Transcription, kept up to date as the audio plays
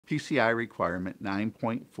PCI requirement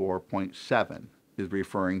 9.4.7 is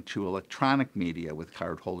referring to electronic media with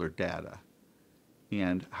cardholder data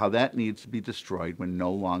and how that needs to be destroyed when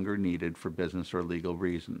no longer needed for business or legal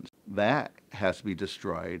reasons. That has to be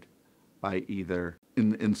destroyed by either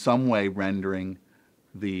in some way rendering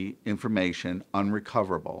the information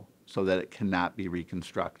unrecoverable so that it cannot be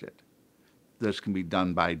reconstructed. This can be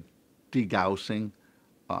done by degaussing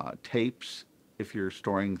tapes, if you're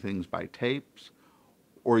storing things by tapes,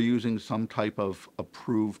 or using some type of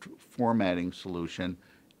approved formatting solution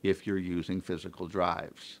if you're using physical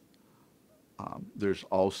drives. There's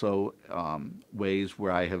also ways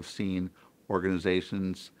where I have seen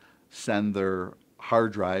organizations send their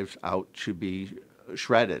hard drives out to be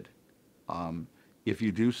shredded. If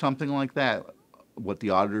you do something like that, what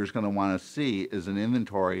the auditor is going to want to see is an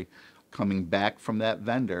inventory coming back from that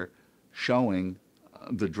vendor showing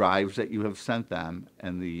the drives that you have sent them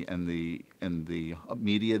and the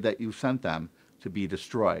media that you've sent them to be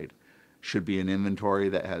destroyed. Should be an inventory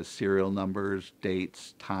that has serial numbers,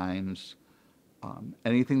 dates, times,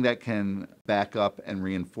 anything that can back up and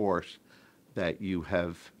reinforce that you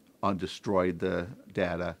have destroyed the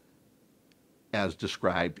data as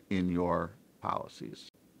described in your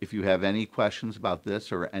policies. If you have any questions about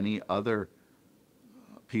this or any other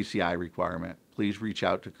PCI requirement, please reach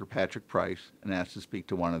out to Kirkpatrick Price and ask to speak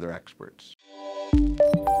to one of their experts.